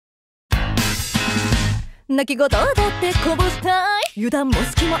泣き言を取ってこぼしたい油断も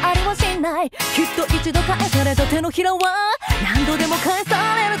隙もありはしないきっと一度返された手のひらは何度でも返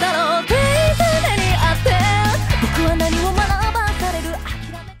されるだろうって常にあって僕は何を学ばされる諦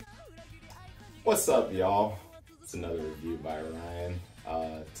めか裏切り愛 What's up, y'all? It's another review by Ryan.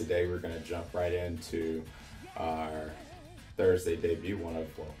 Today we're going to jump right into our Thursday debut,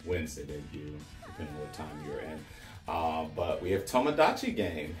 Wednesday debut, depending on what time you're in. But we have Tomodachi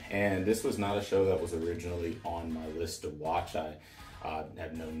game, and this was not a show that was originally on my list to watch. I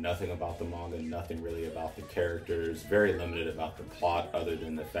have known nothing about the manga, nothing really about the characters, very limited about the plot other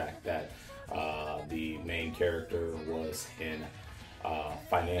than the fact that the main character was in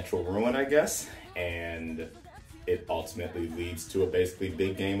financial ruin, I guess, and it ultimately leads to a basically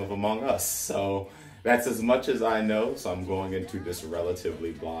big game of Among Us. So that's as much as I know, so I'm going into this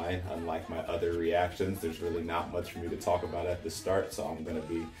relatively blind. Unlike my other reactions, there's really not much for me to talk about at the start, so I'm going to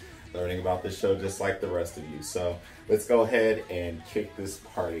be learning about this show just like the rest of you. So let's go ahead and kick this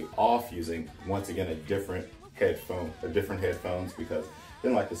party off using, once again, different headphones because I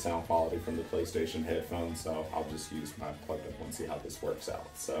didn't like the sound quality from the PlayStation headphones, so I'll just use my plugged up one and see how this works out.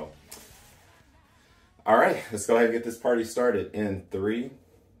 So, all right, let's go ahead and get this party started in 3,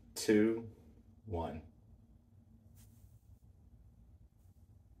 2, 1.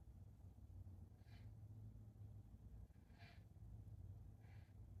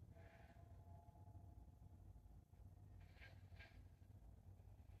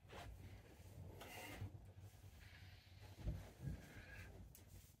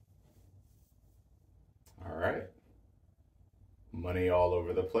 All right. Money all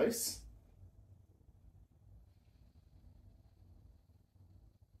over the place.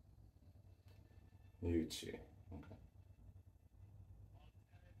 Yuichi. Okay.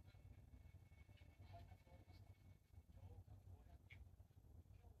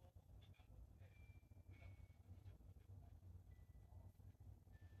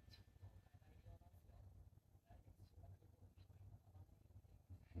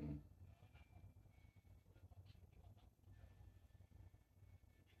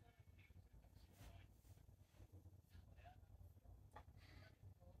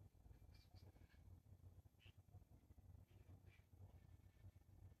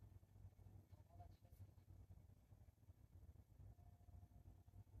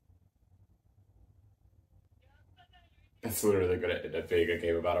 It's literally going to end up being a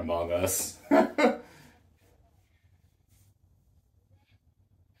game about Among Us.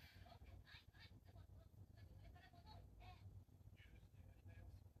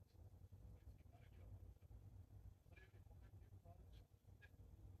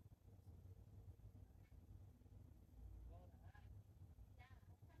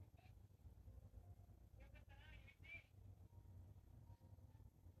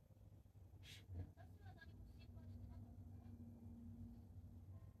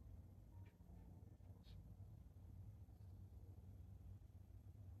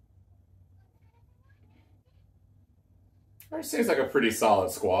 It seems like a pretty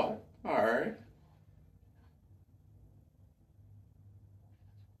solid squad. All right.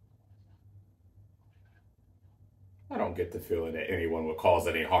 I don't get the feeling that anyone would cause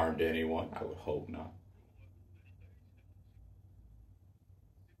any harm to anyone. I would hope not.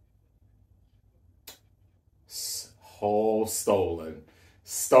 Whole stolen.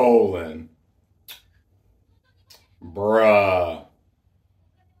 Stolen. Bruh.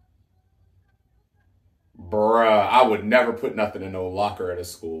 Bruh. I would never put nothing in no locker at a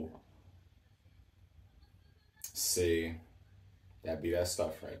school. See. That'd be that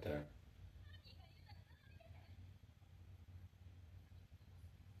stuff right there.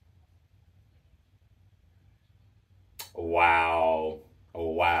 Wow.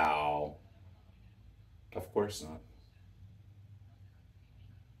 Wow. Of course not.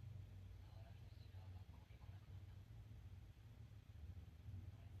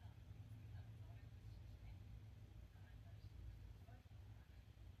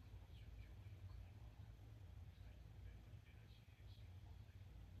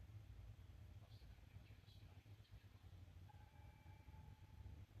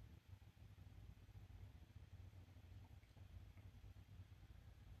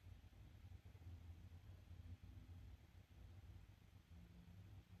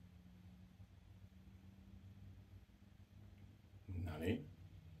 Nani?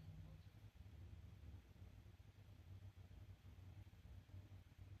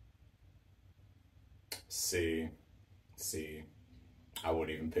 See. I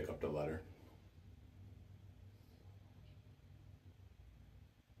wouldn't even pick up the letter.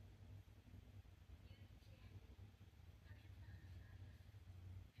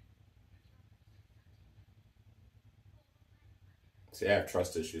 See, I have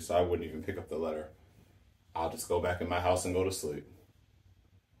trust issues, so I wouldn't even pick up the letter. I'll just go back in my house and go to sleep.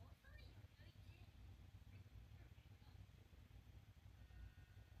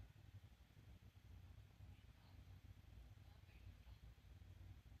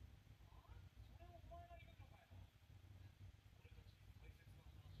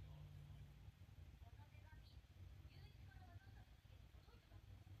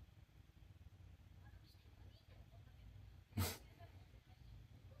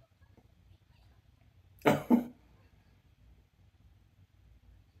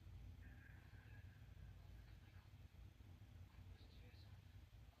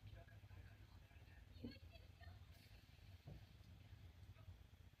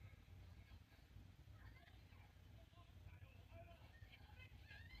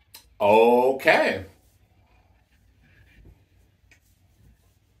 Okay.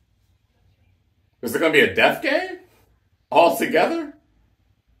 Is it going to be a death game altogether?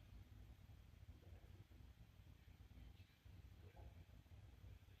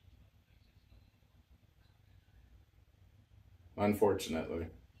 Unfortunately.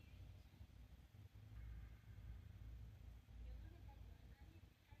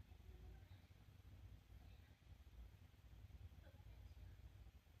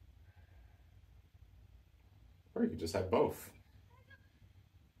 Or you could just have both.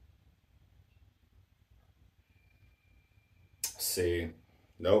 See,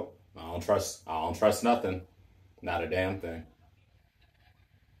 nope. I don't trust nothing. Not a damn thing.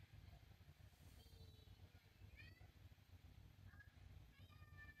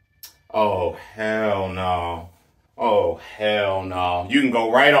 Oh hell no. Oh hell no. You can go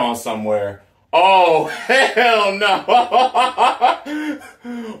right on somewhere. Oh hell no.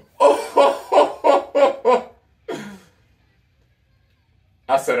 Oh.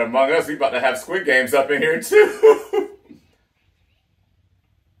 I said Among Us, we about to have Squid Games up in here too.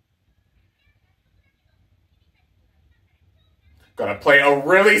 Gonna play a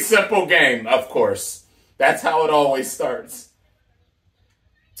really simple game, of course. That's how it always starts.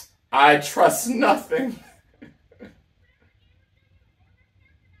 I trust nothing.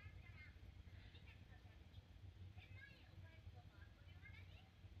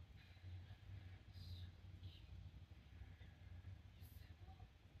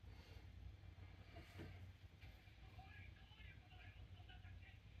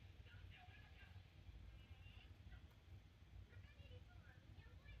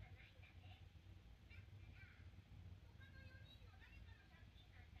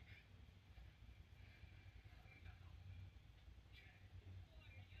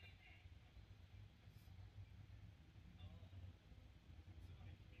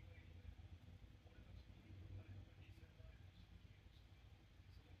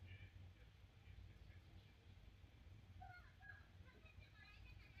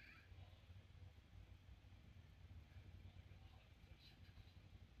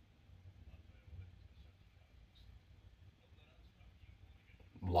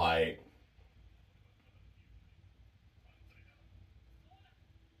 Like,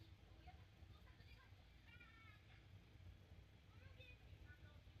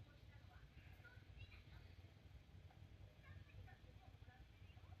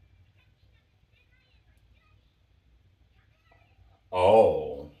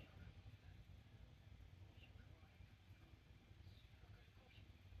 oh.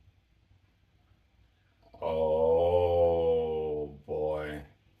 Oh boy.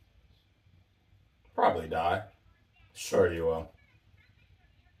 Probably die. Sure you will.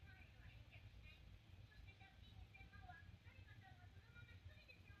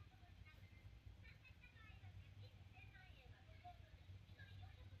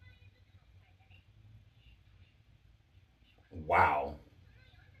 Wow.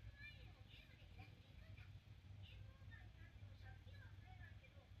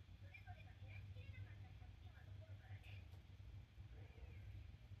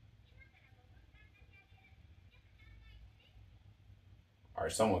 All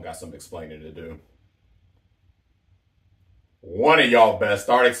right, someone got some explaining to do. One of y'all better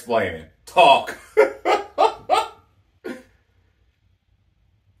start explaining. Talk.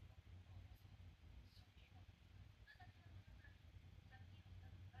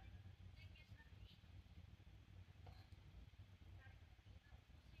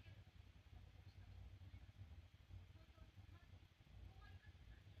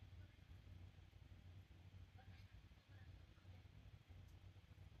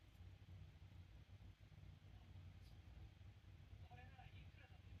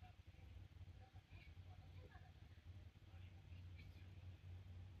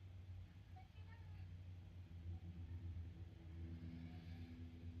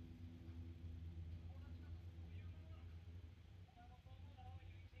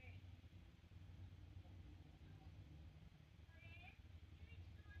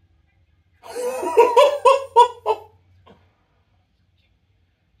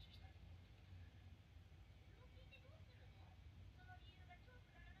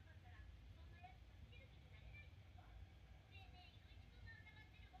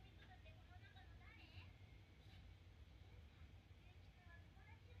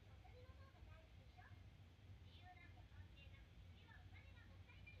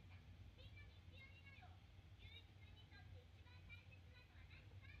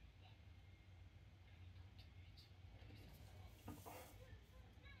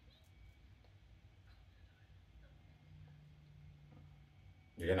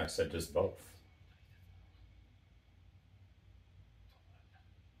 again, I said just both.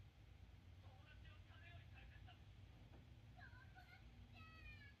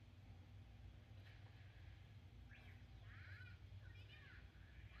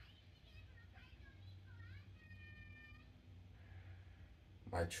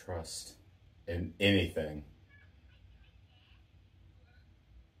 My trust in anything.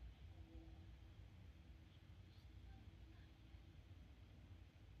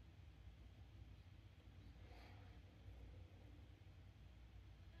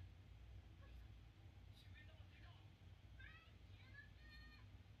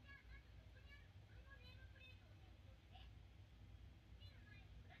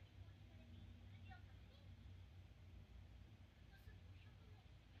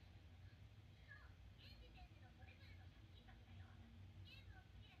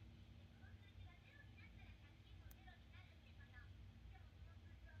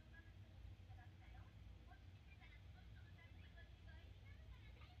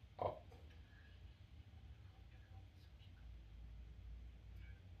 Oh.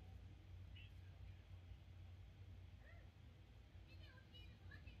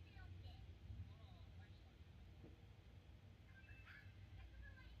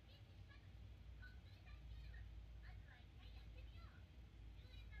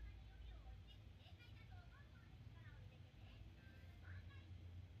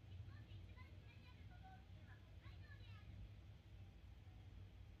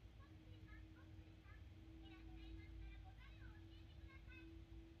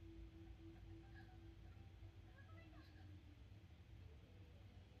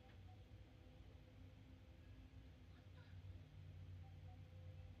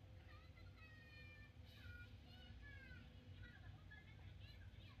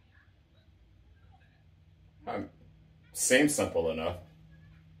 Seems simple enough.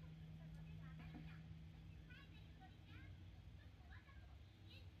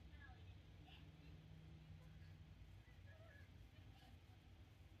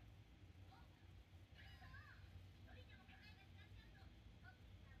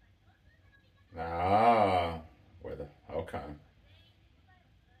 Ah, where the okay.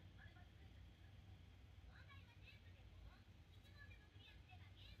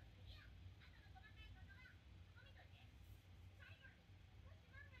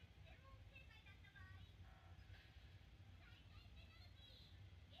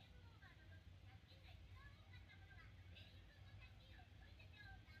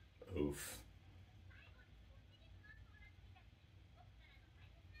 Oof.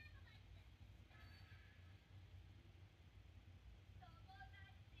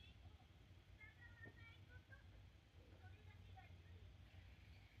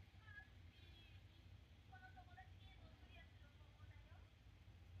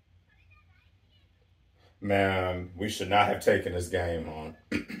 Man, we should not have taken this game on.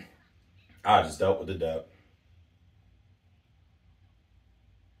 I just dealt with the debt.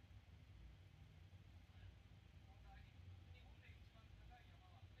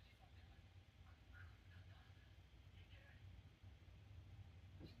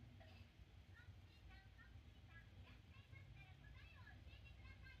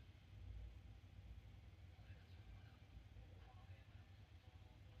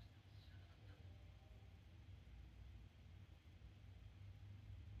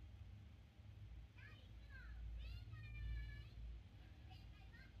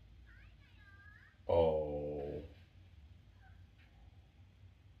 Oh.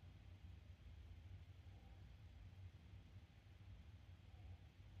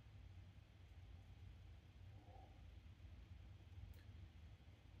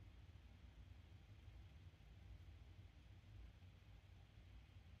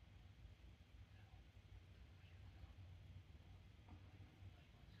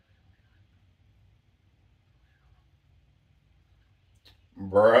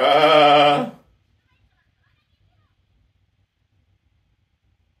 Bruh.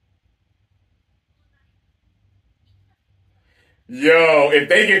 Yo, if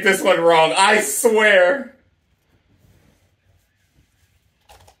they get this one wrong, I swear.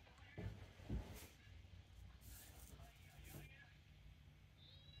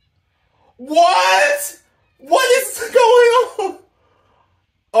 What? What is going on?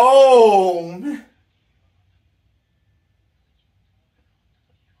 Oh.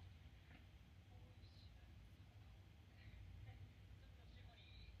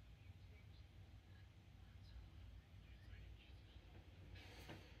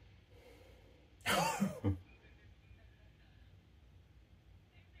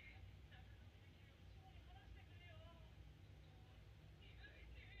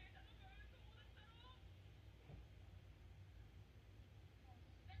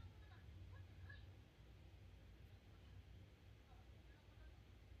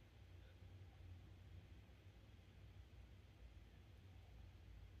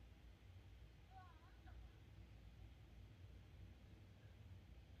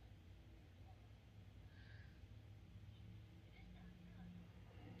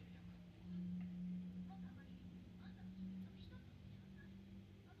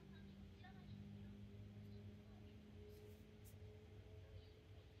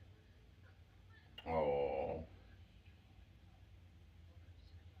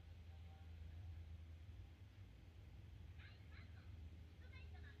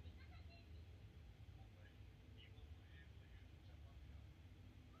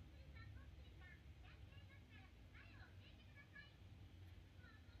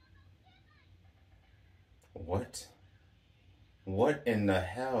 What? What in the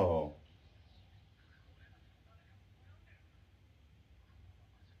hell?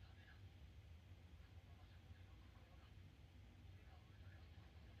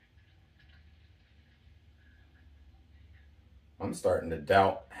 I'm starting to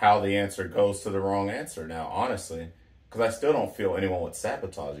doubt how the answer goes to the wrong answer now, honestly. Because I still don't feel anyone would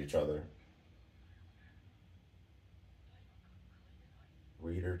sabotage each other.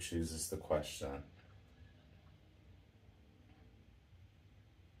 Reader chooses the question.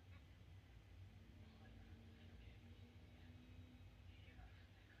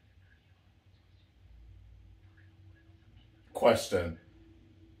 Question.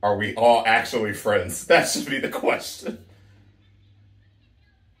 Are we all actually friends? That should be the question.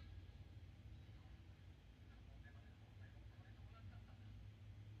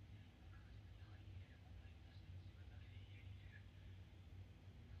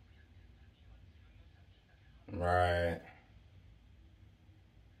 Right.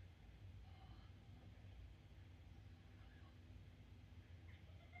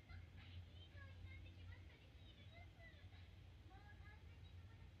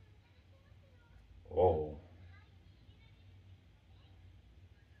 Whoa.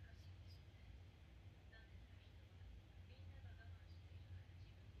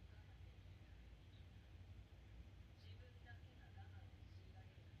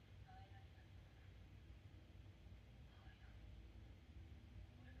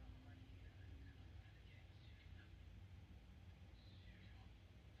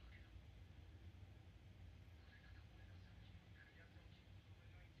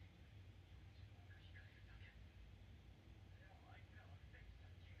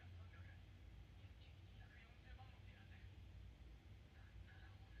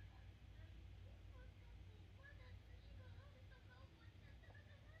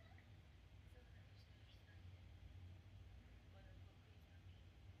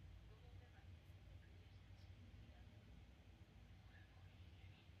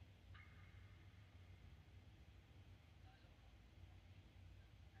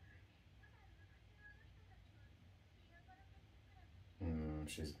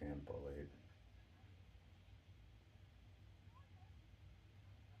 She's being bullied.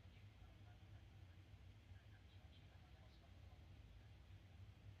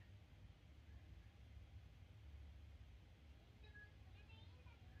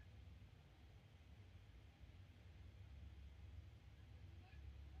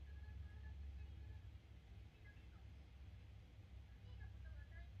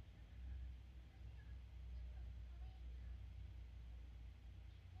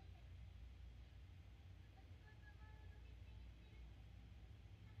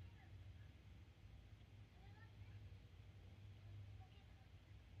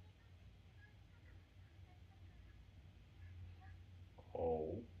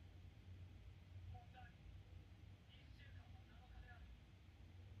 Oh.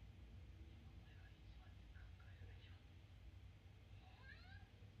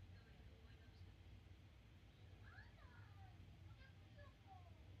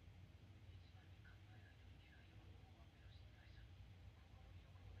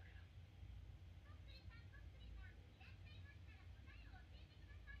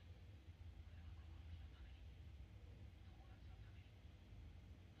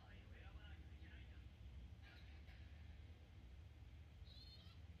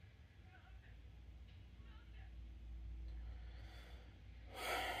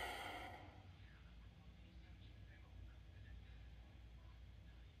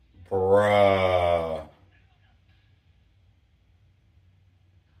 Bruh.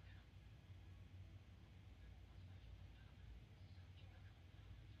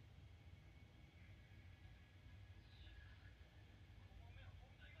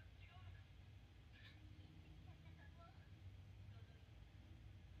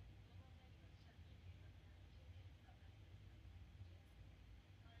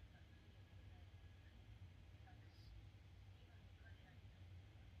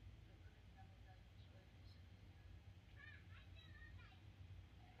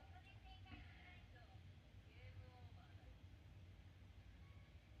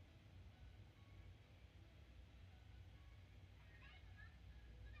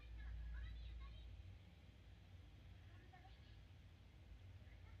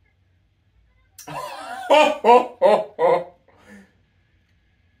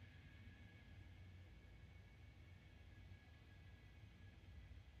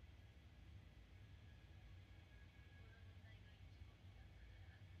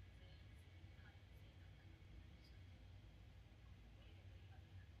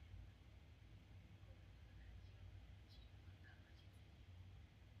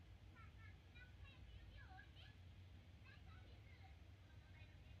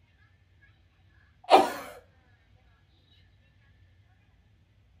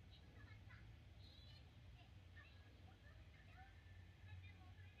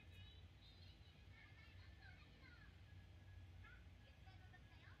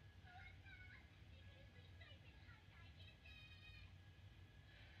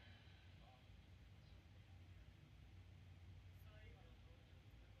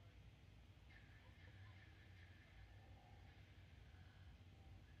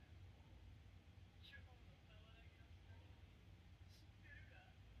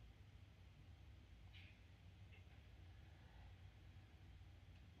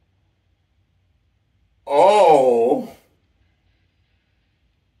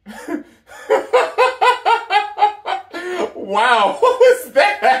 Wow, what was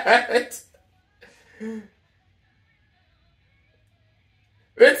that?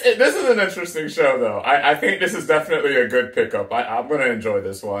 This is an interesting show, though. I think this is definitely a good pickup. I'm going to enjoy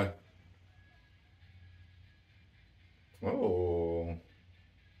this one. Oh.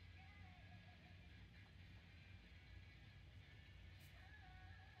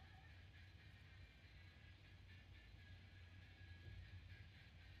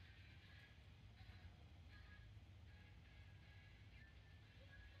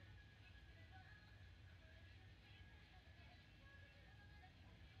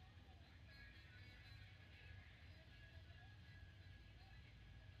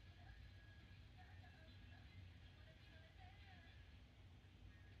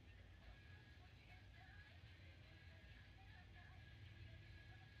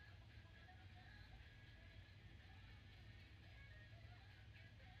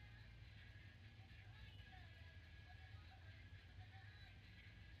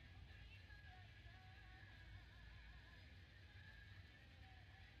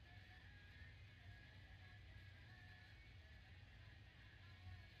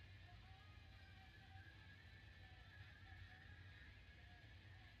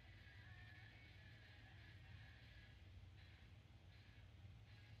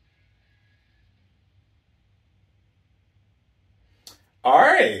 All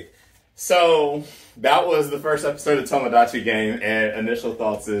right. So that was the first episode of Tomodachi Game, and initial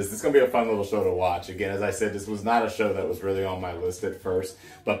thoughts is it's going to be a fun little show to watch. Again, as I said, this was not a show that was really on my list at first,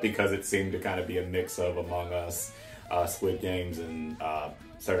 but because it seemed to kind of be a mix of Among Us, Squid Games, and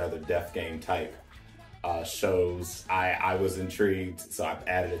certain other death game type shows, I was intrigued, so I've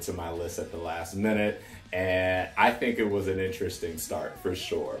added it to my list at the last minute, and I think it was an interesting start for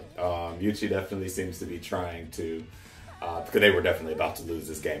sure. Yuichi definitely seems to be trying to because they were definitely about to lose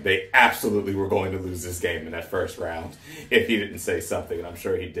this game. They absolutely were going to lose this game in that first round if he didn't say something, and I'm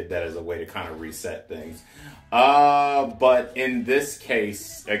sure he did that as a way to kind of reset things. But in this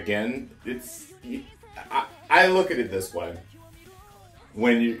case, again, I look at it this way.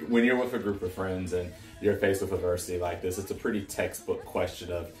 When you're with a group of friends and you're faced with adversity like this, it's a pretty textbook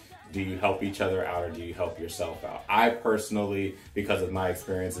question of, do you help each other out or do you help yourself out? I personally, because of my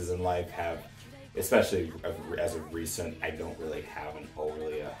experiences in life, have, especially as of recent, I don't really have an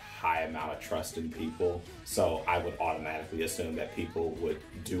overly high amount of trust in people. So I would automatically assume that people would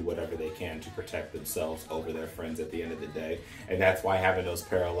do whatever they can to protect themselves over their friends at the end of the day. And that's why having those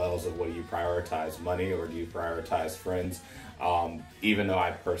parallels of, what do you prioritize, money or do you prioritize friends? Even though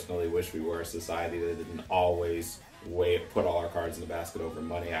I personally wish we were a society that didn't always put all our cards in the basket over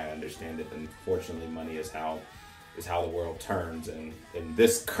money, I understand that unfortunately money is how the world turns, and in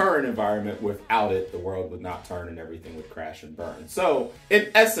this current environment, without it, the world would not turn and everything would crash and burn. So in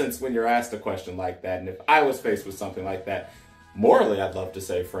essence, when you're asked a question like that, and if I was faced with something like that, morally I'd love to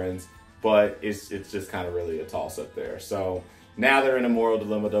say friends, but it's just kind of really a toss-up there. So now they're in a moral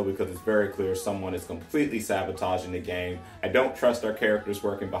dilemma, though, because it's very clear someone is completely sabotaging the game. I don't trust our characters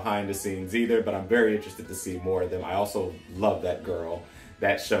working behind the scenes either, but I'm very interested to see more of them. I also love that girl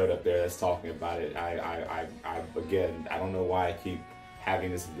that showed up there that's talking about it. Again, I don't know why I keep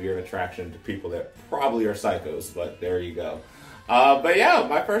having this weird attraction to people that probably are psychos, but there you go. But yeah,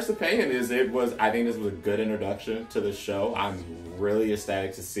 my first opinion is I think this was a good introduction to the show. I'm really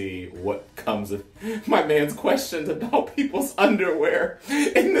ecstatic to see what comes of my man's questions about people's underwear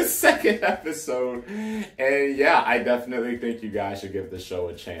in the second episode. And yeah, I definitely think you guys should give the show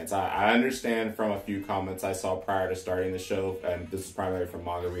a chance. I understand from a few comments I saw prior to starting the show, and this is primarily from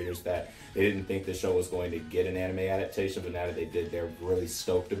manga readers, that they didn't think the show was going to get an anime adaptation, but now that they did, they're really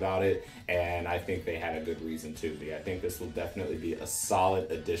stoked about it, and I think they had a good reason to be. I think this will definitely be a solid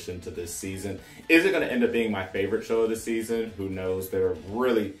addition to this season. Is it going to end up being my favorite show of the season? Who knows? There are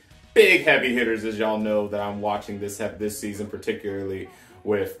really big heavy hitters, as y'all know, that I'm watching this season, particularly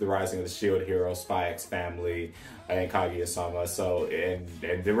with the Rising of the Shield Hero, Spy X Family, and Kaguya-sama. So, and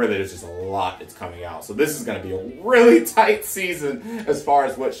really there's just a lot that's coming out. So this is going to be a really tight season as far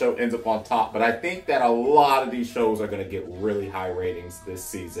as what show ends up on top. But I think that a lot of these shows are going to get really high ratings this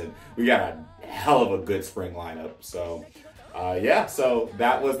season. We got a hell of a good spring lineup. So, yeah, so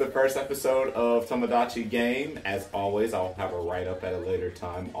that was the first episode of Tomodachi Game. As always, I'll have a write-up at a later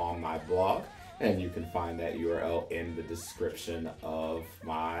time on my blog, and you can find that URL in the description of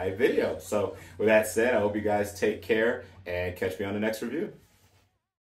my video. So with that said, I hope you guys take care and catch me on the next review.